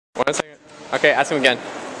1 second. Okay, ask him again.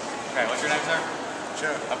 Okay, what's your name, sir?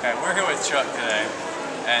 Chuck. Okay, we're here with Chuck today,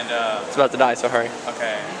 and It's about to die, so hurry.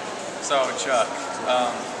 okay, so Chuck,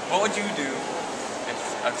 what would you do if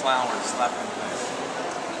a clown were to slap you in the face?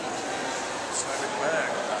 Slap it back.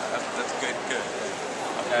 That's good.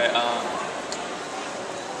 Okay,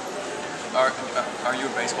 are you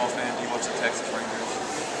a baseball fan? Do you watch the Texas Rangers?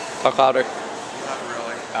 Talk louder. Not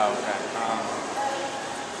really. Oh, okay.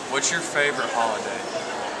 What's your favorite holiday?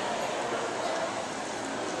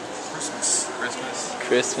 Christmas.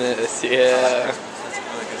 Christmas, I like yeah. Christmas. That's a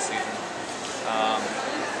really good season.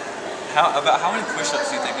 How many push-ups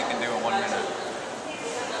do you think you can do in 1 minute?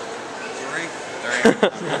 3.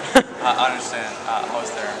 I understand. I was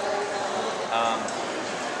there.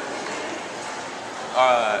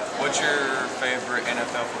 What's your favorite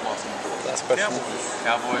NFL football team? Last question.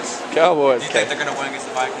 Cowboys. Cowboys. Do you Okay. think they're going to win against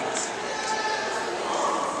the Vikings?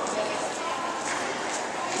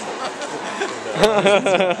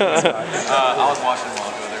 I was watching a while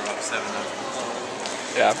ago. They were up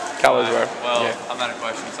 7-0. Yeah, Cowboys were. Well, Yeah. I'm out of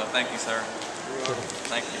questions, so thank you, sir.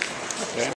 Thank you. Yeah.